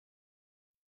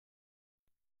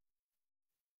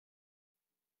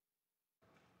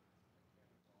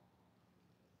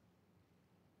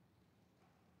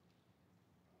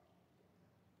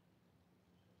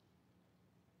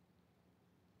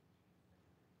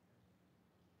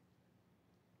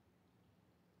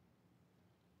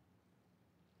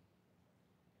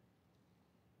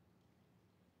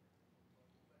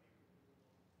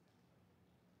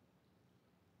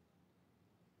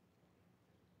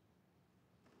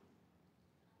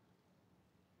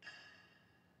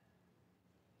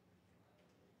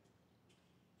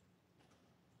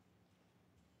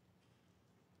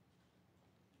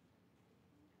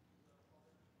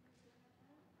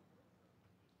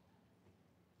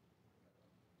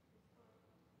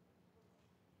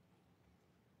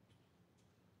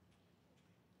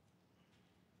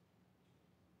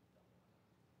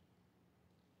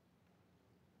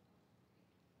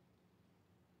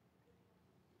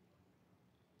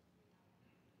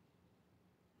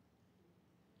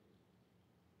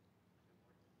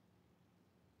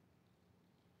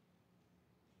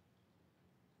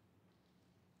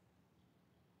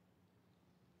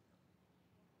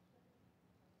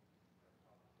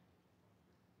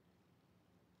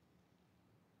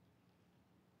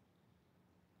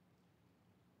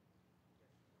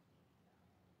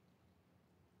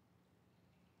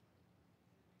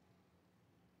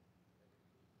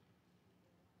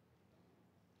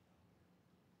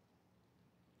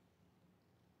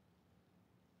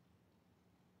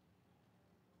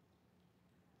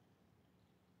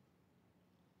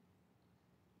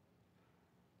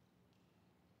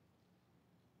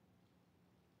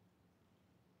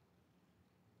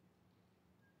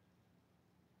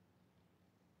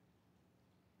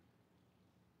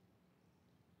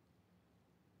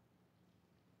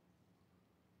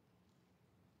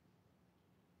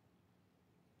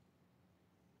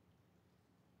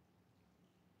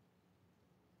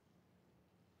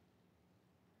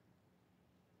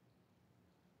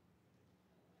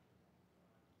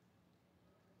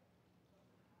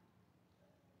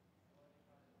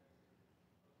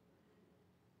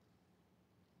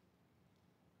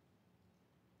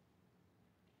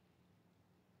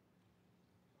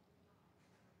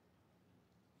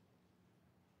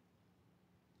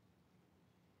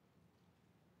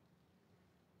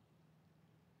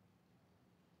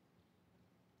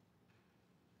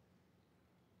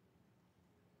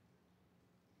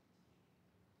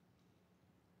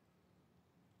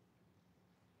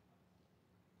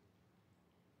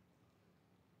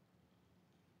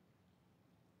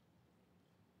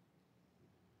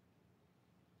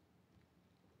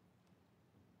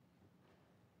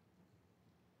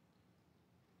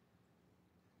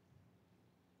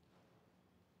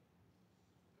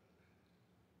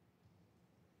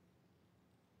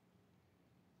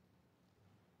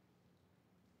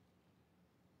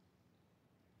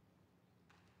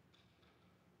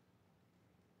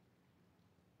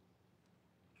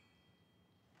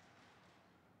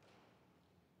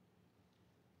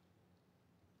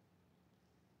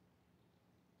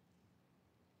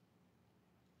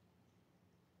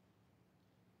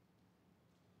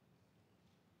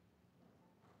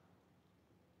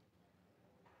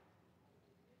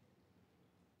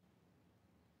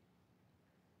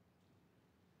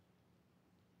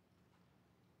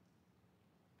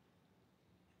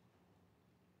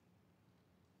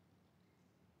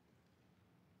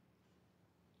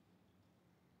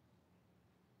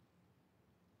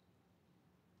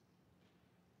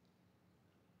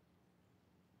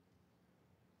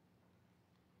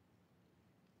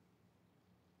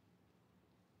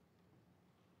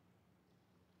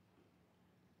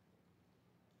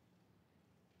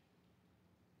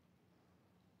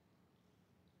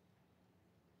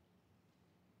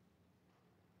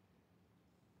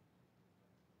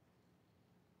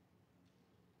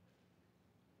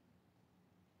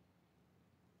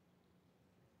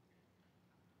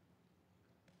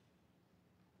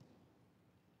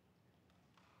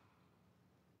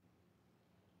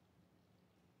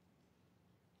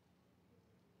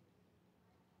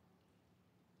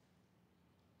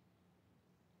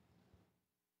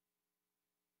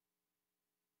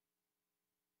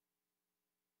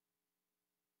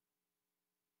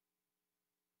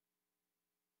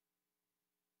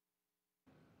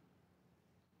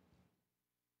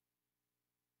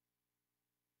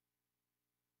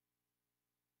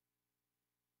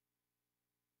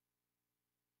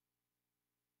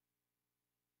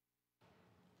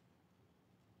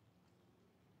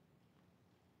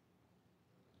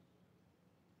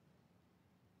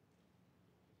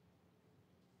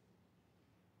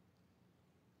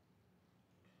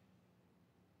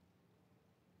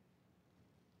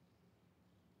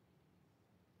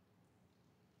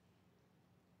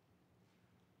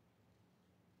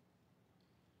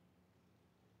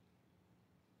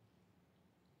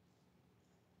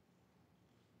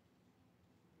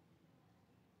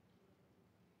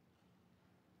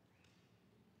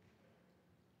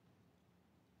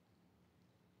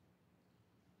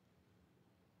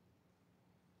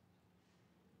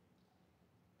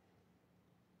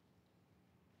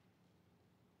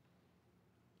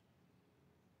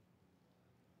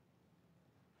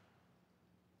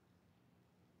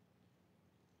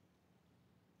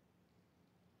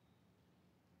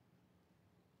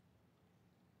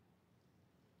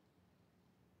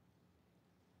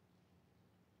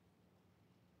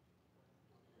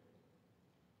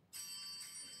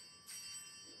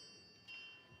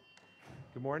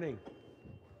Good morning.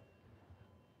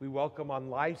 We welcome on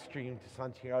live stream to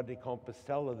Santiago de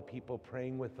Compostela the people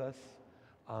praying with us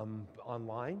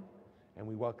online, and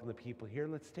we welcome the people here.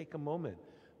 Let's take a moment.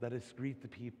 Let us greet the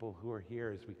people who are here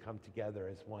as we come together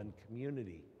as one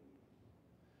community.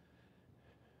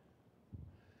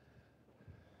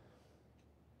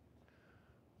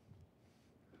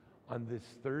 On this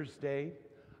Thursday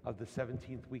of the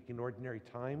 17th week in Ordinary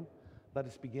Time, let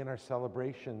us begin our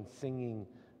celebration singing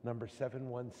number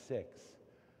 716,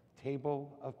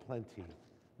 Table of Plenty,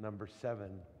 number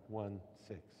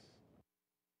 716.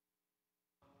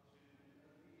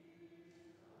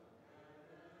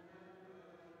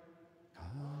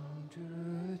 Come to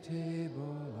the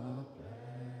table of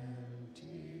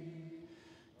plenty.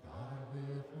 God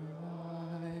will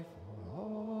provide for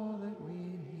all that we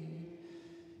need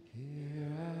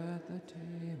here at the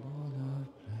table of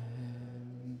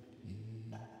plenty.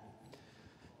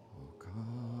 Oh,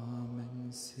 come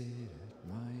and sit at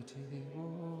my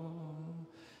table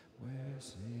where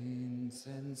saints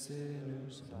and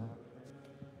sinners are.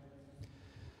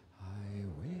 I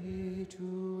wait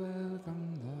to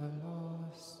welcome the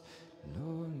lost,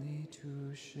 lonely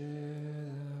to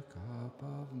share the cup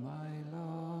of my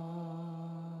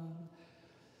love.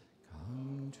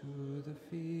 Come to the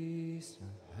feast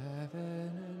of heaven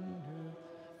and earth.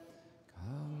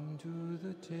 Come to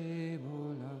the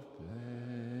table of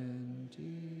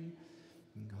plenty.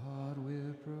 God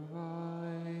will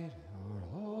provide for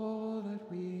all that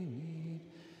we need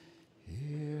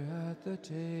here at the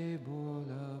table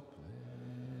of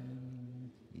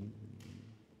plenty.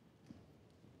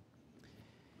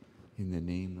 In the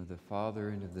name of the Father,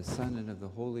 and of the Son, and of the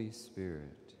Holy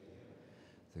Spirit,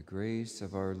 the grace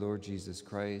of our Lord Jesus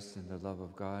Christ, and the love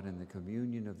of God, and the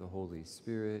communion of the Holy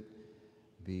Spirit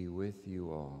be with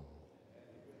you all.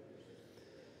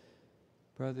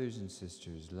 Brothers and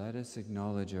sisters, let us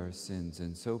acknowledge our sins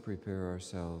and so prepare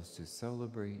ourselves to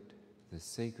celebrate the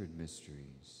sacred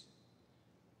mysteries.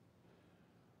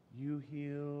 You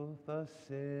heal the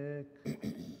sick,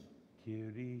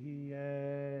 Kyrie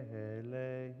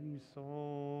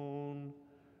eleison.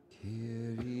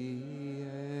 Kyrie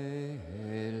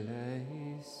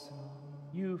eleison.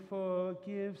 You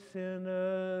forgive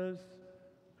sinners,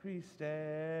 Christe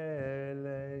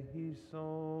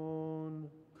eleison.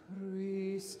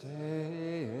 Christe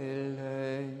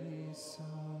eleison.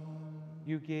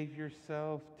 You gave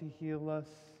yourself to heal us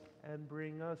and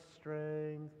bring us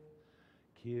strength,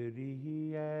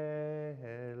 Kyrie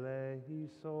eleison.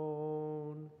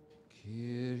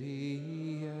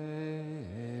 Kyrie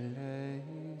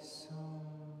eleison.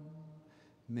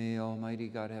 May Almighty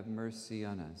God have mercy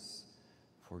on us,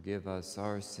 forgive us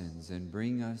our sins, and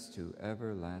bring us to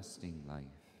everlasting life.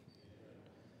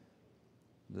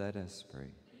 Let us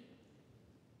pray.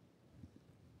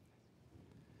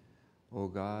 O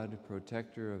God,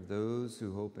 protector of those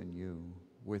who hope in you,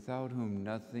 without whom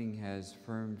nothing has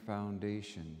firm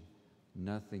foundation,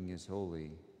 nothing is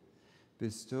holy,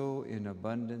 bestow in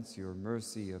abundance your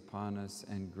mercy upon us,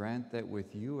 and grant that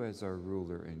with you as our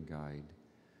ruler and guide,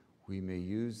 we may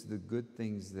use the good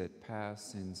things that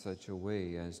pass in such a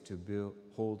way as to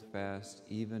hold fast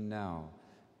even now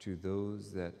to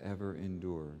those that ever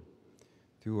endure.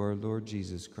 Through our Lord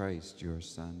Jesus Christ, your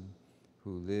Son,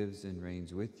 who lives and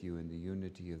reigns with you in the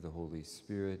unity of the Holy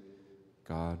Spirit,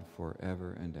 God,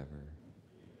 forever and ever.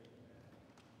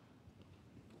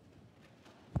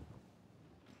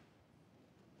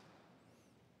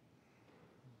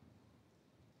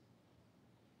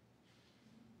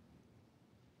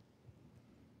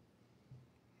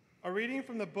 A reading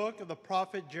from the book of the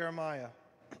prophet Jeremiah.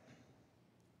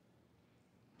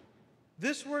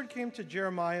 This word came to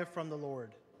Jeremiah from the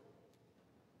Lord.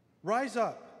 Rise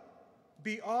up,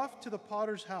 be off to the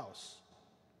potter's house.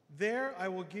 There I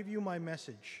will give you my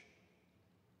message.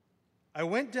 I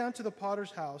went down to the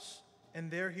potter's house, and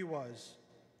there he was,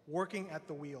 working at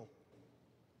the wheel.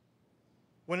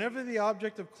 Whenever the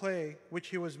object of clay which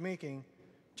he was making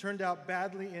turned out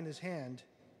badly in his hand,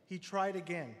 he tried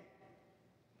again,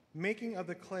 making of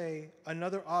the clay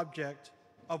another object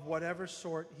of whatever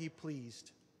sort he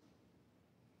pleased.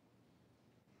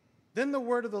 Then the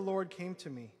word of the Lord came to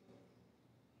me.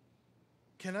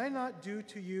 Can I not do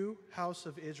to you, house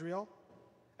of Israel,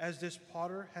 as this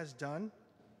potter has done,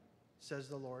 says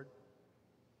the Lord?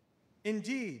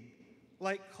 Indeed,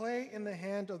 like clay in the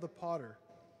hand of the potter,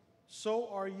 so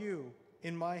are you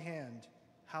in my hand,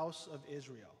 house of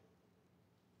Israel.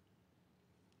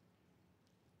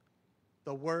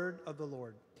 The word of the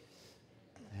Lord.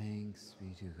 Thanks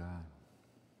be to God.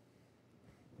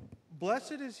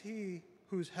 Blessed is he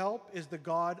whose help is the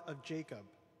God of Jacob.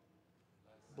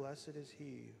 Blessed is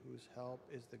he whose help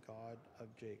is the God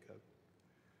of Jacob.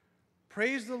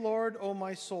 Praise the Lord, O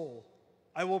my soul.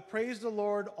 I will praise the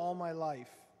Lord all my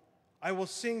life. I will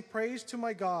sing praise to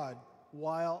my God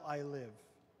while I live.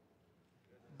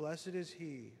 Blessed is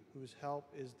he whose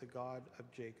help is the God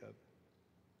of Jacob.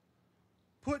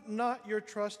 Put not your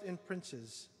trust in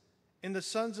princes, in the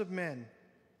sons of men,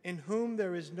 in whom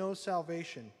there is no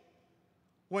salvation.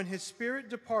 When his spirit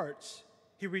departs,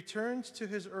 he returns to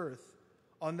his earth.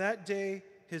 On that day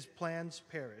his plans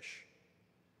perish.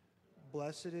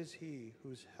 Blessed is he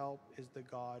whose help is the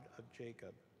God of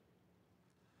Jacob.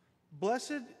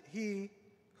 Blessed he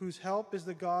whose help is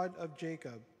the God of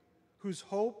Jacob, whose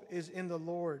hope is in the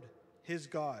Lord his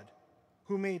God,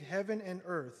 who made heaven and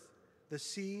earth, the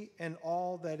sea and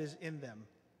all that is in them.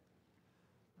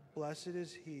 Blessed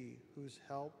is he whose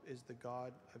help is the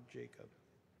God of Jacob.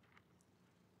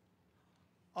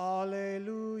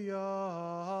 Alleluia,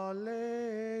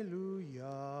 alleluia,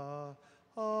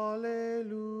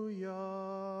 alleluia,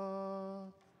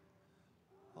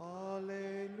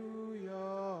 alleluia,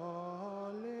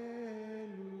 alleluia,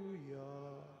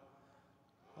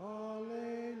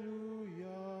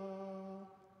 alleluia.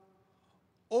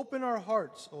 Open our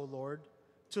hearts, O Lord,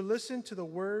 to listen to the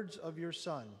words of your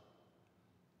Son.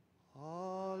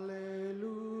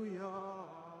 Alleluia.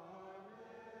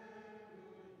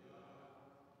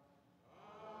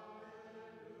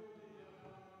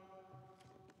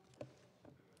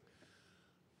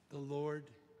 The Lord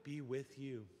be with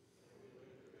you.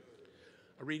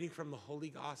 A reading from the Holy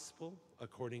Gospel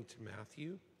according to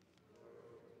Matthew.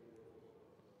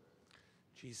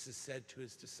 Jesus said to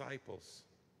his disciples,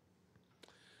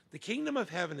 "The kingdom of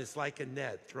heaven is like a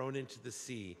net thrown into the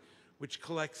sea, which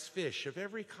collects fish of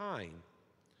every kind.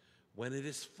 When it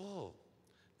is full,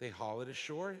 they haul it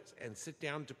ashore and sit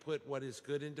down to put what is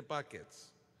good into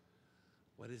buckets.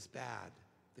 What is bad,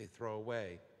 they throw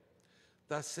away.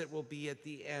 Thus it will be at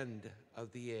the end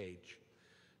of the age.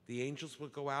 The angels will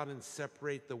go out and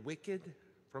separate the wicked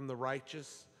from the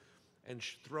righteous and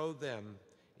throw them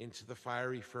into the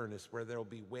fiery furnace, where there will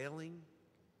be wailing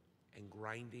and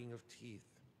grinding of teeth."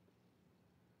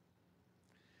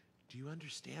 "Do you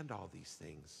understand all these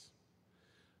things?"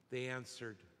 They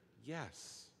answered,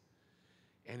 "Yes."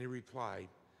 And he replied,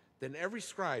 "Then every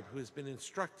scribe who has been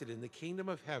instructed in the kingdom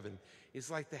of heaven is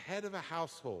like the head of a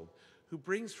household, who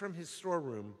brings from his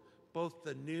storeroom both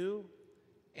the new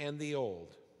and the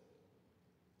old."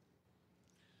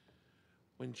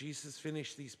 When Jesus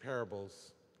finished these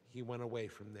parables, he went away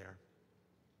from there.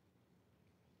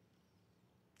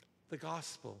 The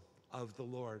gospel of the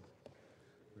Lord.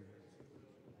 Be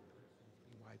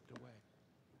wiped away.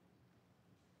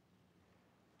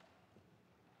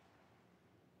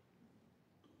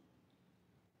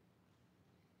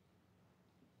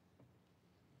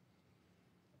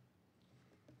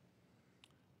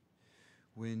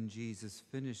 When Jesus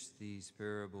finished these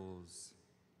parables,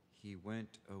 he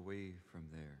went away from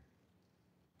there.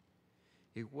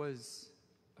 It was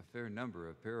a fair number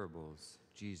of parables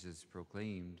Jesus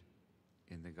proclaimed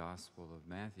in the Gospel of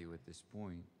Matthew at this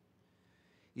point.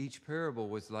 Each parable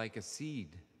was like a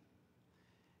seed,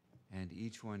 and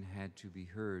each one had to be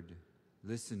heard,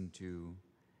 listened to,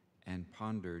 and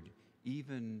pondered,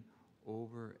 even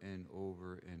over and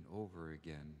over and over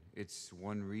again. It's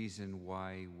one reason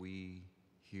why we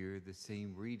hear the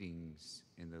same readings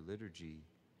in the liturgy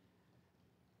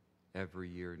every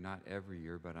year, not every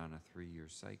year, but on a 3-year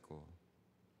cycle.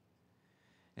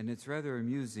 And it's rather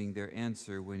amusing, their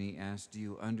answer when he asked, "Do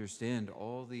you understand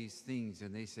all these things?"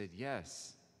 And they said,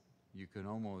 "Yes." You can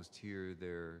almost hear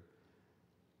their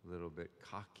little bit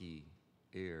cocky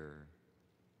air.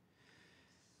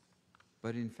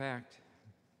 But in fact,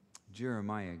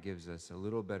 Jeremiah gives us a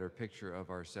little better picture of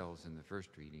ourselves in the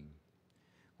first reading,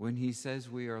 when he says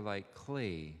we are like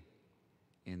clay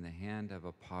in the hand of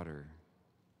a potter.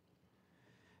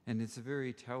 And it's a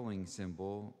very telling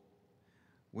symbol.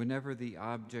 Whenever the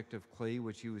object of clay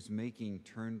which he was making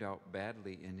turned out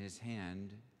badly in his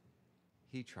hand,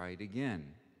 he tried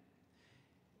again.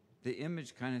 The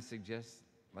image kind of suggests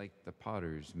like the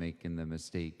potter's making the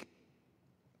mistake.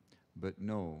 But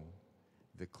no,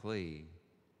 the clay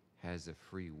has a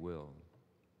free will.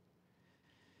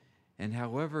 And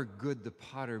however good the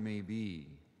potter may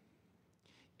be,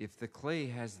 if the clay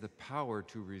has the power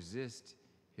to resist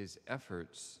his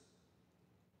efforts,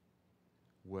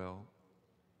 well,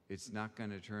 it's not going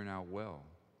to turn out well.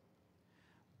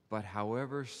 But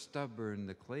however stubborn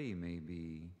the clay may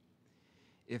be,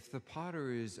 if the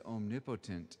potter is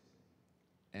omnipotent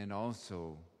and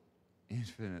also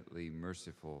infinitely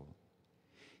merciful,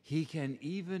 he can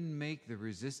even make the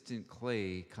resistant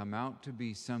clay come out to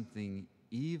be something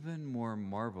even more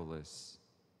marvelous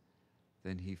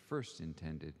than he first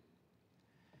intended.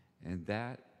 And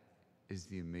that is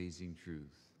the amazing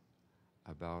truth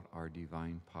about our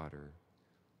divine potter,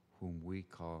 whom we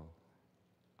call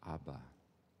Abba.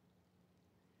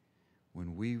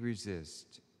 When we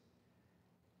resist,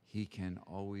 he can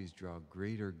always draw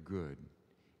greater good,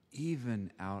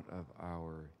 even out of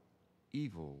our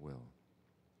evil will.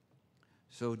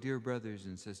 So, dear brothers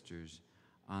and sisters,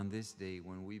 on this day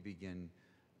when we begin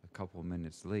a couple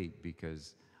minutes late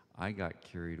because I got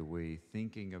carried away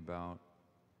thinking about,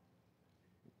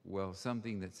 well,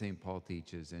 something that St. Paul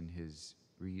teaches in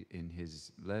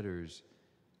his letters,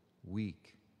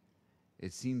 weak.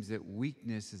 It seems that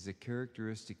weakness is a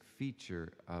characteristic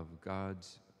feature of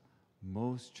God's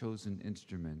most chosen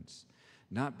instruments,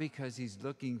 not because he's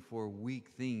looking for weak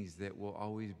things that will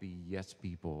always be yes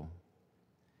people,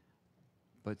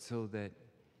 but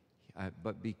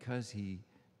because he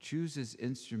chooses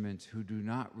instruments who do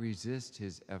not resist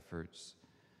his efforts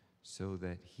so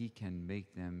that he can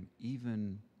make them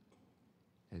even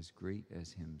as great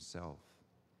as himself,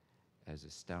 as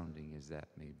astounding as that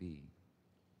may be.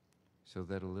 So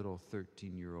that a little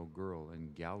 13-year-old girl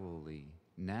in Galilee,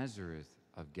 Nazareth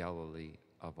of Galilee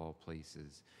of all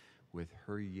places, with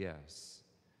her yes,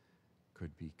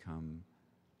 could become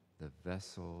the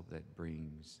vessel that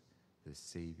brings the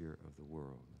Savior of the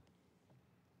world.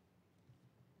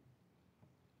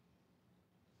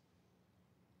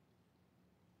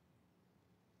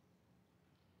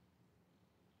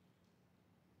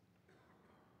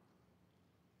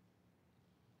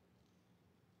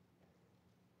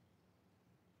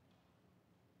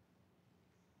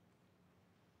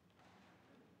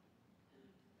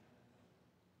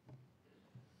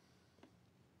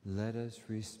 Let us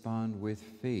respond with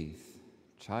faith,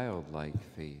 childlike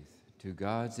faith, to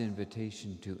God's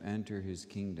invitation to enter his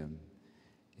kingdom.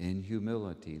 In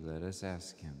humility, let us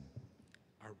ask him.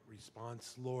 Our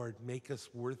response, Lord, make us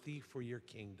worthy for your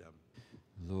kingdom.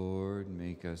 Lord,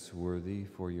 make us worthy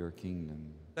for your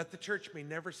kingdom. That the church may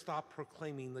never stop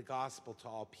proclaiming the gospel to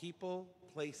all people,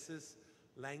 places,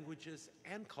 languages,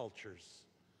 and cultures.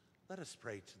 Let us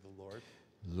pray to the Lord.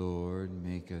 Lord,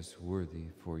 make us worthy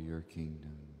for your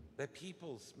kingdom. That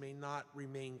peoples may not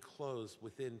remain closed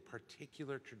within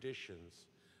particular traditions,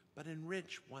 but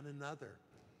enrich one another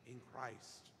in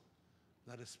Christ.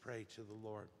 Let us pray to the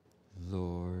Lord.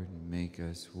 Lord, make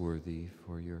us worthy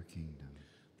for your kingdom.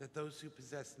 That those who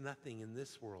possess nothing in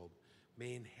this world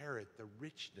may inherit the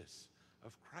richness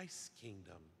of Christ's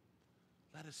kingdom.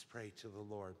 Let us pray to the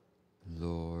Lord.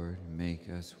 Lord, make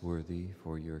us worthy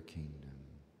for your kingdom.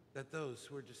 That those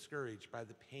who are discouraged by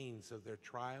the pains of their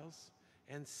trials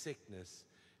and sickness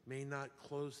may not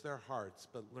close their hearts,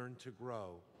 but learn to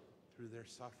grow through their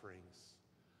sufferings.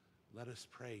 Let us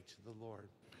pray to the Lord.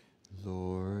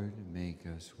 Lord, make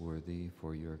us worthy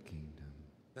for your kingdom.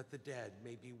 That the dead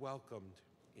may be welcomed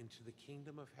into the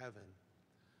kingdom of heaven.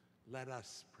 Let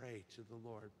us pray to the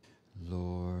Lord.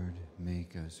 Lord,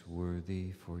 make us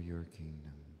worthy for your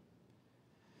kingdom.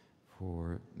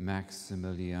 For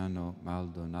Maximiliano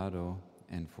Maldonado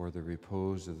and for the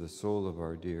repose of the soul of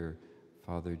our dear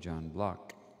Father John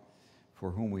Bloch, for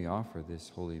whom we offer this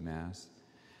Holy Mass,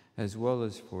 as well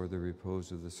as for the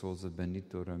repose of the souls of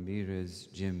Benito Ramirez,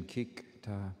 Jim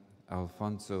Kikta,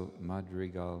 Alfonso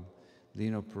Madrigal,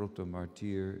 Lino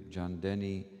Proto-Martir, John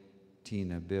Denny,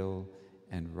 Tina Bill,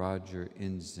 and Roger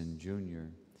Inzen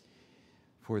Jr.,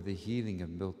 for the healing of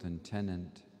Milton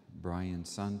Tennant, Brian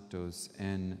Santos,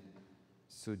 and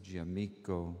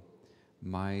Sujiamiko,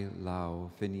 Mai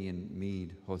Lau, Finian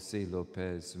Mead, Jose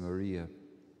Lopez, Maria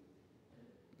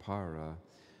Para,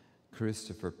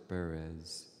 Christopher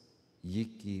Perez,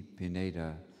 Yiki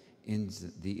Pineda,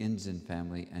 the Inzen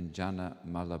family, and Jana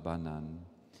Malabanan.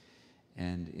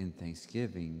 And in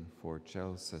thanksgiving for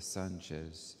Chelsea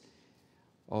Sanchez,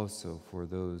 also for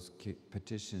those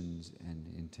petitions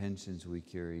and intentions we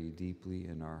carry deeply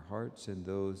in our hearts, and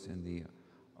those in the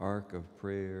ark of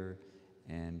prayer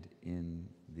and in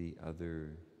the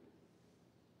other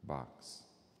box.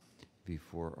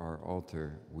 Before our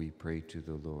altar, we pray to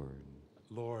the Lord.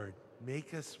 Lord,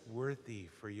 make us worthy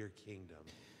for your kingdom.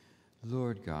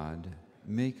 Lord God,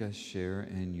 make us share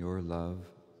in your love,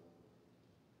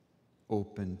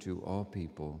 open to all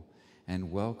people,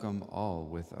 and welcome all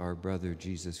with our brother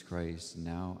Jesus Christ,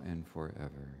 now and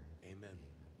forever. Amen.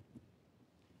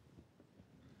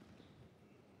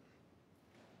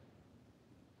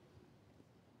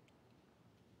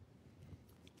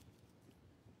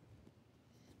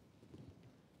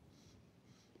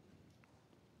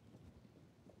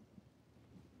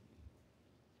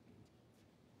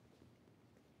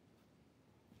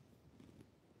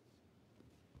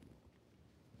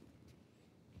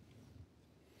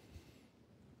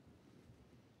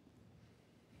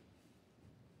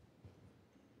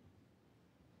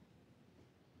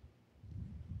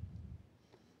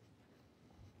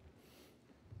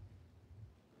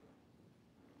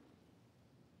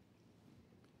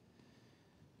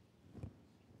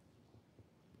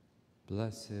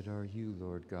 Blessed are you,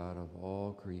 Lord God of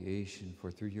all creation,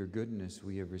 for through your goodness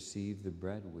we have received the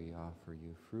bread we offer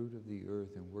you, fruit of the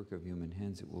earth and work of human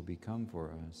hands. It will become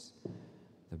for us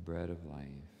the bread of life.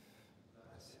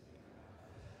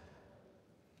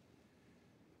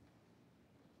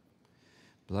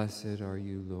 Blessed are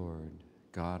you, Lord,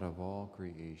 God of all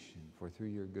creation, for through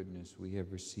your goodness we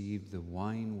have received the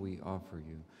wine we offer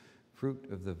you, fruit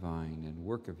of the vine and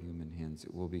work of human hands.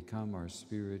 It will become our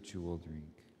spiritual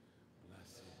drink.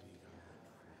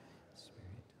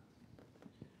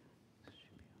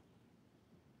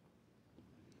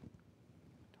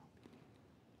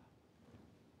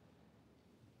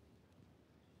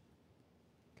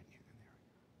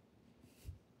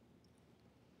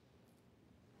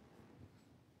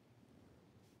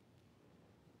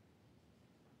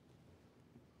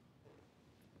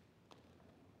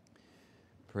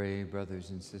 Pray, brothers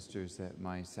and sisters, that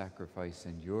my sacrifice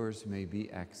and yours may be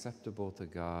acceptable to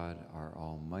God, our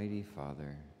Almighty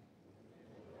Father.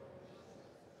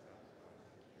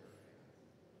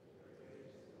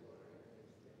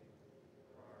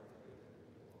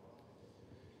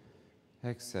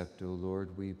 Accept, O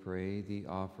Lord, we pray, the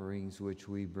offerings which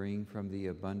we bring from the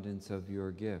abundance of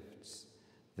your gifts,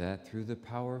 that through the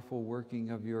powerful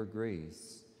working of your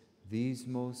grace, these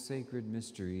most sacred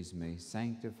mysteries may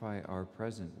sanctify our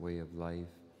present way of life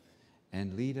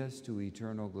and lead us to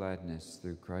eternal gladness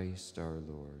through Christ our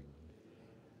Lord.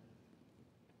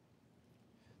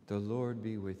 The Lord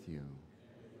be with you.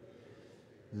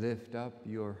 Lift up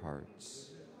your hearts.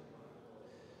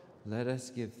 Let us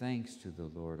give thanks to the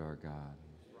Lord our God.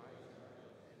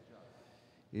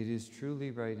 It is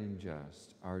truly right and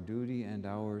just, our duty and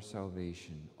our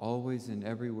salvation, always and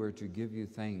everywhere to give you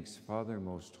thanks, Father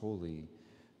most holy,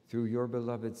 through your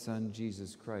beloved Son,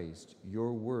 Jesus Christ,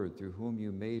 your Word, through whom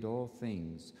you made all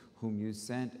things, whom you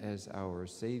sent as our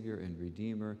Savior and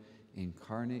Redeemer,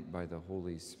 incarnate by the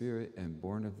Holy Spirit and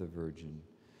born of the Virgin.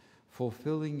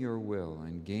 Fulfilling your will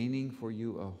and gaining for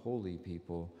you a holy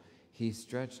people, he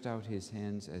stretched out his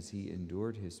hands as he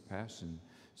endured his passion,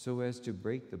 so as to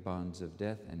break the bonds of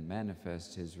death and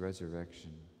manifest his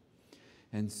resurrection.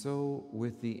 And so,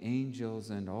 with the angels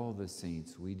and all the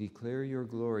saints, we declare your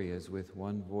glory as with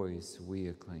one voice we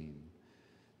acclaim.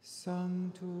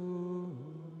 Sanctus,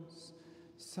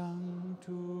 Sanctus,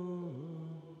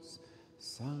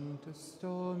 Sanctus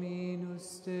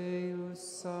Dominus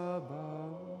Deus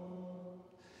Sabaoth,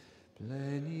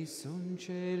 pleni sunt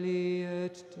caeli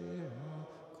et terra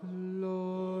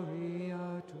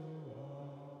gloria tua.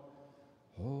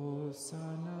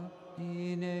 Hosanna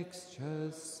in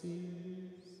excelsis,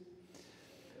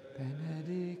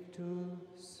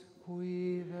 benedictus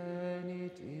qui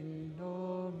venit in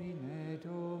nomine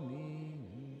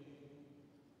Domini.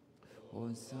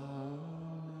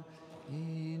 Hosanna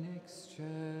in excelsis.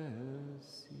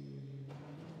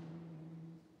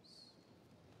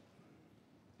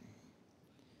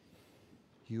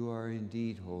 You are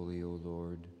indeed holy, O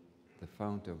Lord, the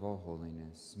fount of all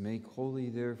holiness. Make holy,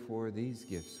 therefore, these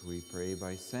gifts, we pray,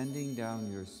 by sending down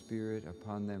your Spirit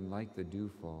upon them like the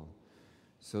dewfall,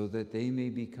 so that they may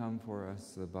become for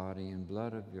us the body and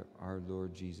blood of our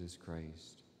Lord Jesus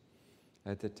Christ.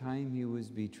 At the time he was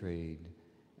betrayed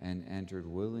and entered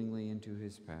willingly into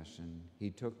his passion, he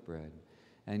took bread,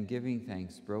 and giving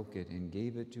thanks, broke it and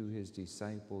gave it to his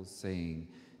disciples, saying,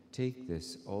 "Take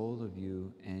this, all of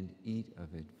you, and eat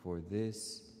of it, for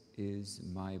this is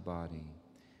my body,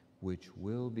 which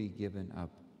will be given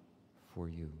up for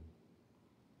you."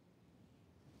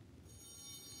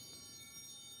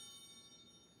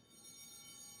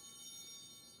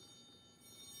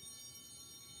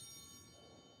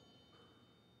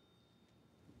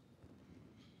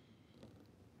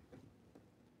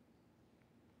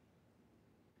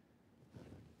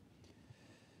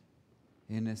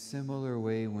 In a similar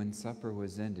way, when supper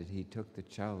was ended, he took the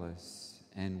chalice,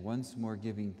 and once more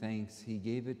giving thanks, he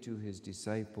gave it to his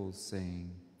disciples,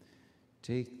 saying,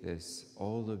 "Take this,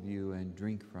 all of you, and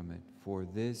drink from it, for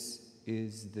this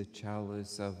is the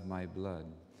chalice of my blood,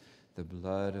 the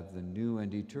blood of the new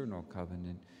and eternal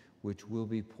covenant, which will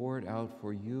be poured out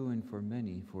for you and for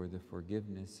many for the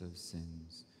forgiveness of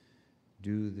sins.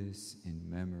 Do this in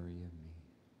memory of me."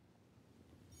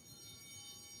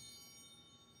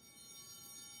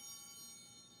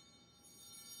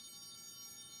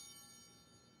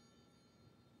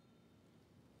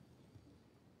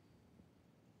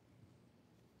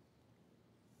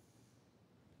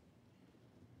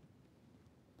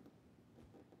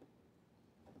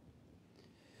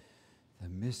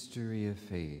 Mystery of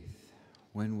faith.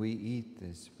 When we eat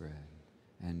this bread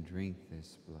and drink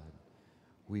this blood,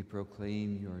 we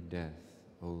proclaim your death,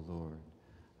 O Lord,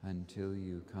 until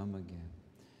you come again.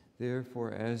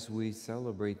 Therefore, as we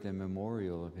celebrate the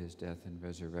memorial of his death and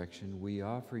resurrection, we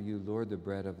offer you, Lord, the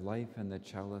bread of life and the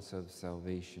chalice of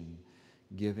salvation,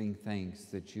 giving thanks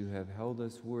that you have held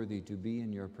us worthy to be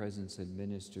in your presence and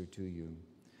minister to you.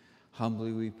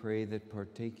 Humbly we pray that,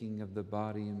 partaking of the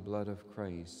body and blood of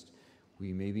Christ,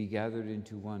 we may be gathered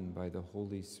into one by the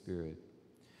Holy Spirit.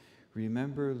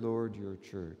 Remember, Lord, your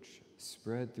church,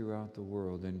 spread throughout the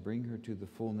world, and bring her to the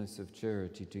fullness of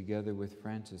charity, together with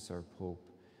Francis, our Pope,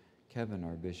 Kevin,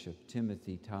 our Bishop,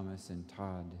 Timothy, Thomas, and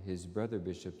Todd, his brother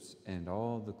bishops, and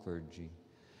all the clergy.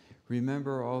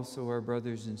 Remember also our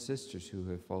brothers and sisters who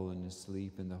have fallen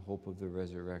asleep in the hope of the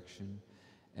resurrection,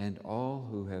 and all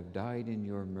who have died in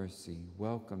your mercy.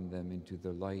 Welcome them into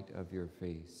the light of your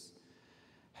face.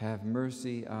 Have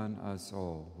mercy on us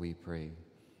all, we pray,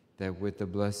 that with the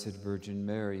Blessed Virgin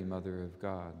Mary, Mother of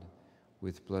God,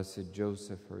 with blessed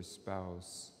Joseph, her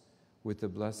spouse, with the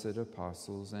blessed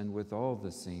apostles, and with all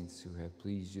the saints who have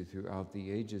pleased you throughout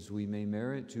the ages, we may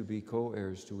merit to be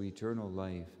co-heirs to eternal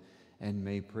life, and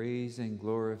may praise and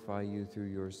glorify you through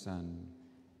your Son,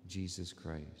 Jesus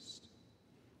Christ.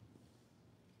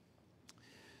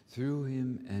 Through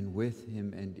him, and with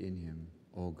him, and in him,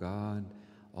 O God,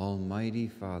 Almighty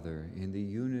Father, in the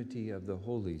unity of the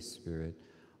Holy Spirit,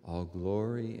 all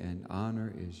glory and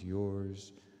honor is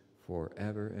yours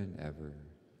forever and ever.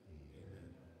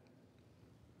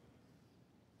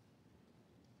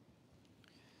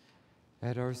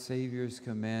 At our Savior's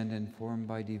command and formed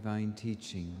by divine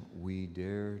teaching, we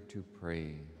dare to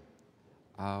pray.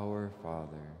 Our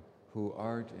Father, who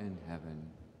art in heaven,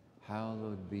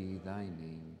 hallowed be thy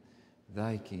name.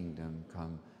 Thy kingdom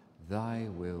come, thy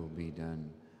will be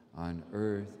done, on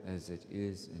earth as it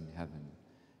is in heaven.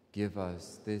 Give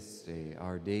us this day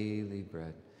our daily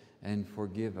bread, and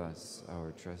forgive us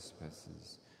our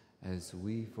trespasses, as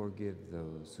we forgive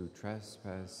those who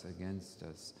trespass against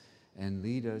us. And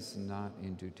lead us not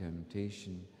into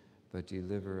temptation, but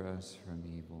deliver us from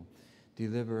evil.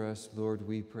 Deliver us, Lord,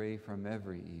 we pray, from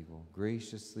every evil.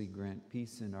 Graciously grant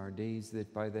peace in our days,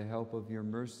 that by the help of your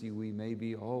mercy we may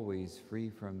be always free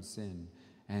from sin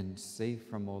and safe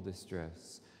from all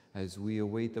distress, as we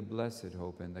await the blessed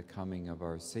hope and the coming of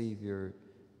our Savior,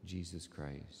 Jesus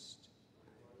Christ.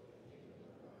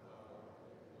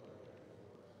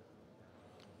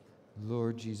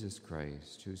 Lord Jesus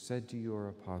Christ, who said to your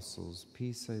apostles,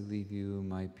 "Peace I leave you,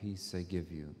 my peace I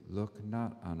give you," look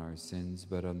not on our sins,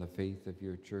 but on the faith of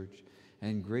your church,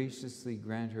 and graciously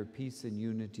grant her peace and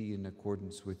unity in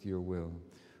accordance with your will,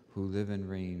 who live and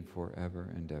reign forever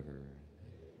and ever.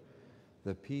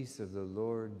 The peace of the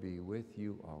Lord be with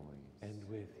you always. And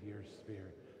with your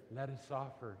spirit. Let us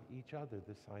offer each other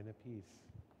the sign of peace.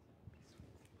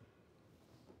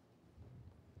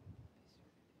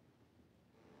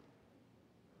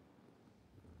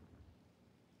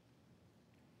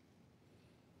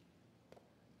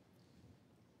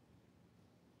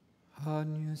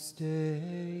 Agnus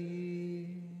Dei,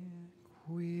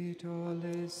 qui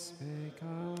tollis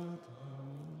peccatum,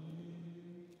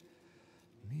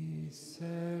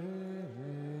 miserere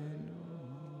nos.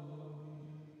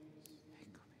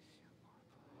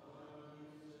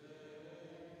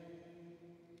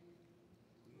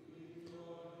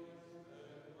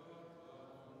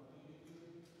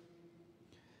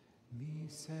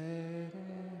 Miserere.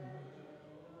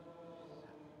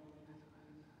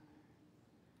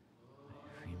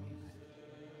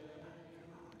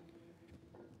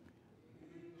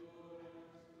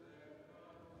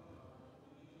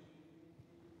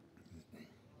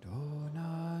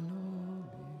 Dona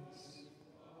nobis.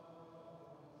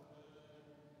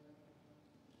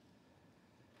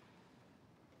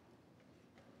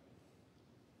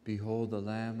 Behold the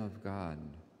Lamb of God.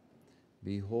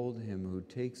 Behold him who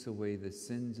takes away the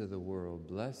sins of the world.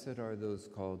 Blessed are those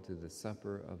called to the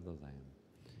supper of the Lamb.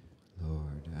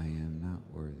 Lord, I am not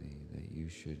worthy that you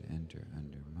should enter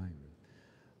under my roof.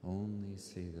 Only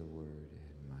say the word,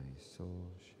 and my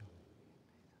soul shall.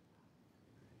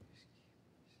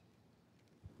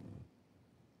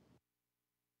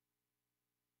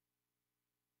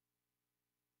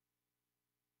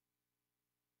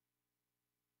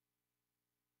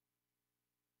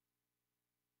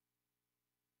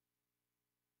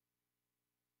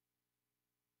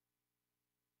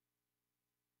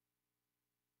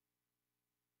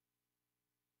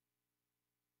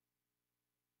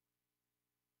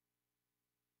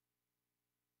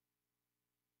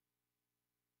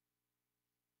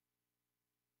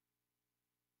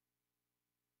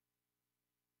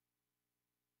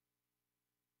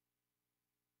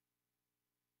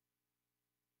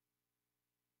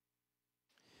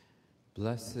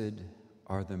 Blessed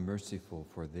are the merciful,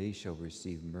 for they shall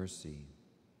receive mercy.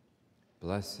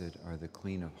 Blessed are the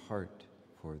clean of heart,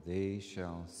 for they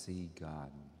shall see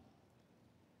God.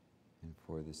 And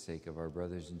for the sake of our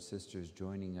brothers and sisters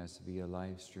joining us via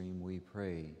live stream, we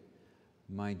pray,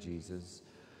 my Jesus,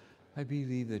 I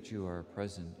believe that you are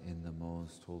present in the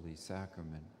most holy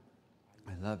sacrament.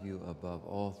 I love you above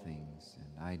all things,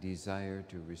 and I desire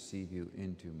to receive you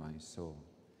into my soul.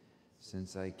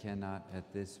 Since I cannot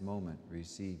at this moment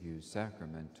receive you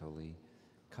sacramentally,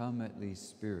 come at least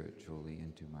spiritually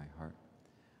into my heart.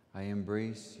 I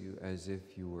embrace you as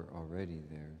if you were already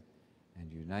there,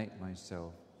 and unite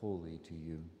myself wholly to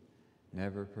you.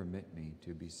 Never permit me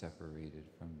to be separated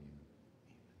from you.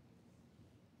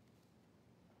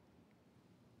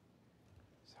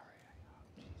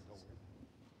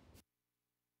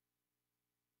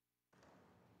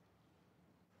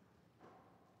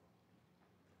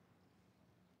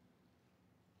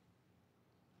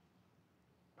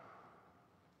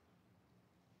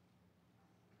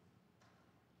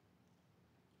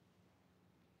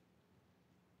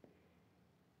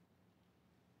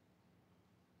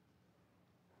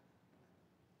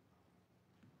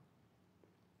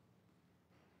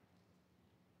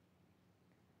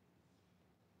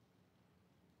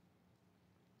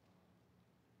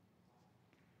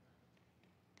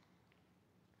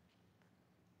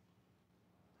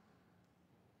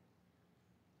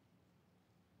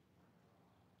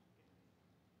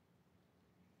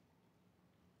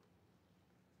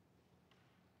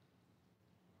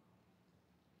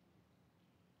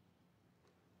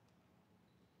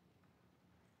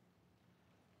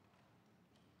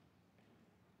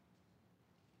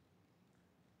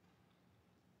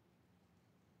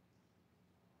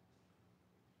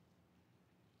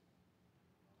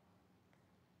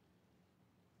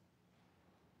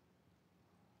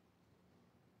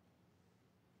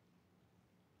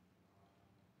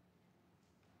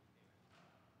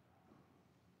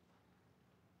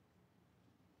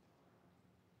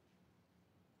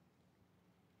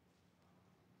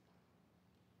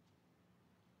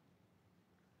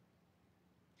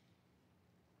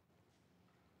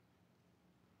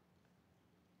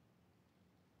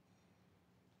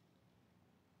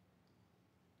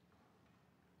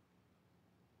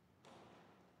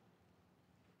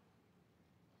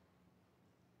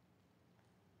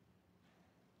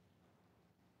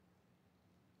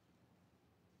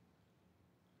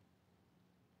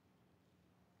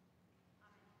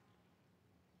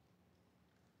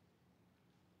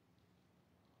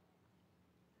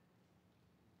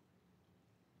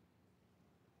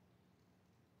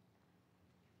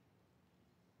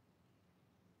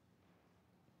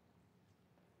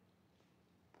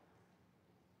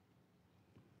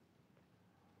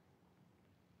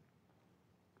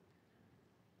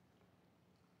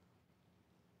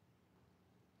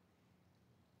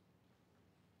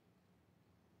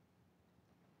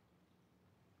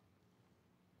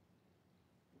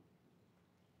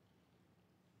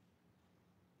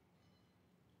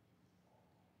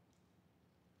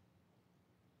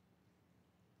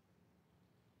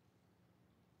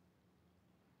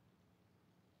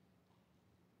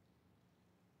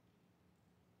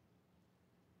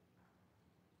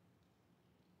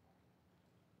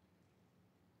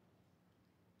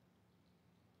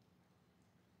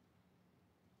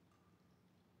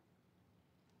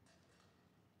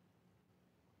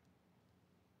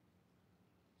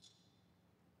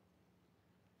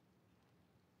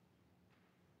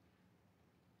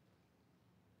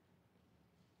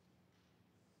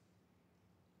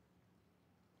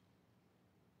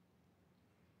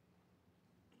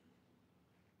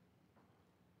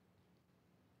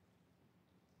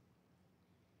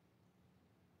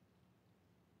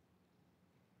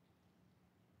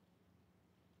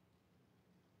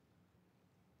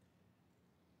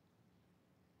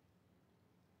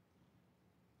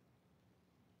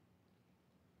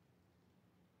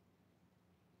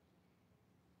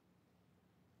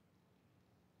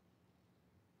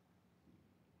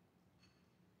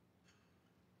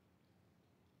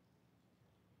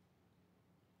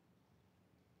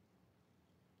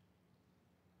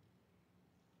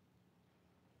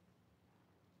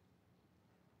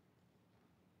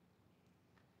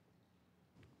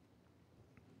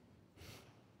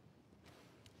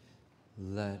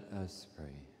 Let us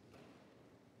pray.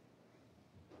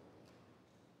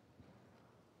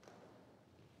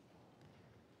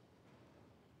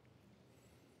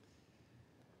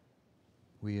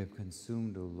 We have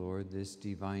consumed, O Lord, this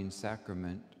divine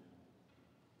sacrament,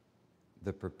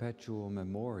 the perpetual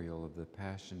memorial of the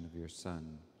passion of your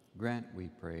Son. Grant, we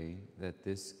pray, that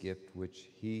this gift which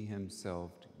he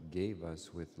himself gave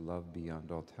us with love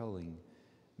beyond all telling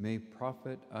may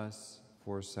profit us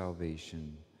for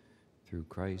salvation through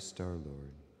Christ our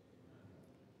Lord.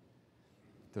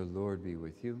 The Lord be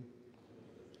with you.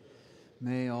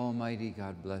 May Almighty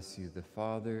God bless you, the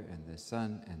Father, and the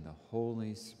Son, and the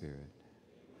Holy Spirit.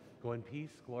 Go in peace,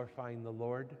 glorifying the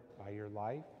Lord by your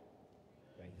life.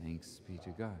 Thanks be to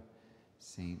God.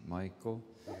 Saint Michael,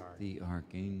 the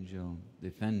Archangel,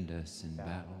 defend us in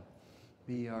battle.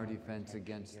 Be our defense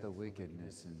against the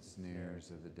wickedness and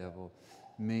snares of the devil.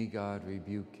 May God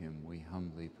rebuke him, we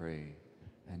humbly pray.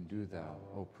 And do thou,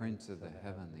 O Prince of the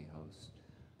heavenly host,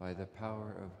 by the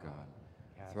power of God,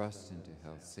 thrust into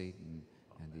hell Satan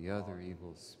and the other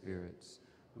evil spirits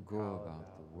who go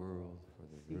about the world for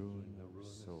the ruin of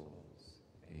souls.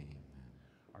 Amen.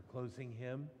 Our closing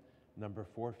hymn, number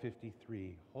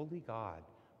 453, Holy God,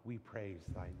 we praise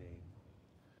thy name.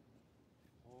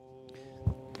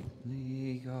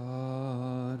 Holy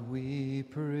God, we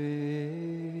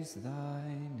praise thy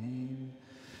name.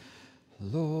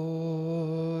 Lord,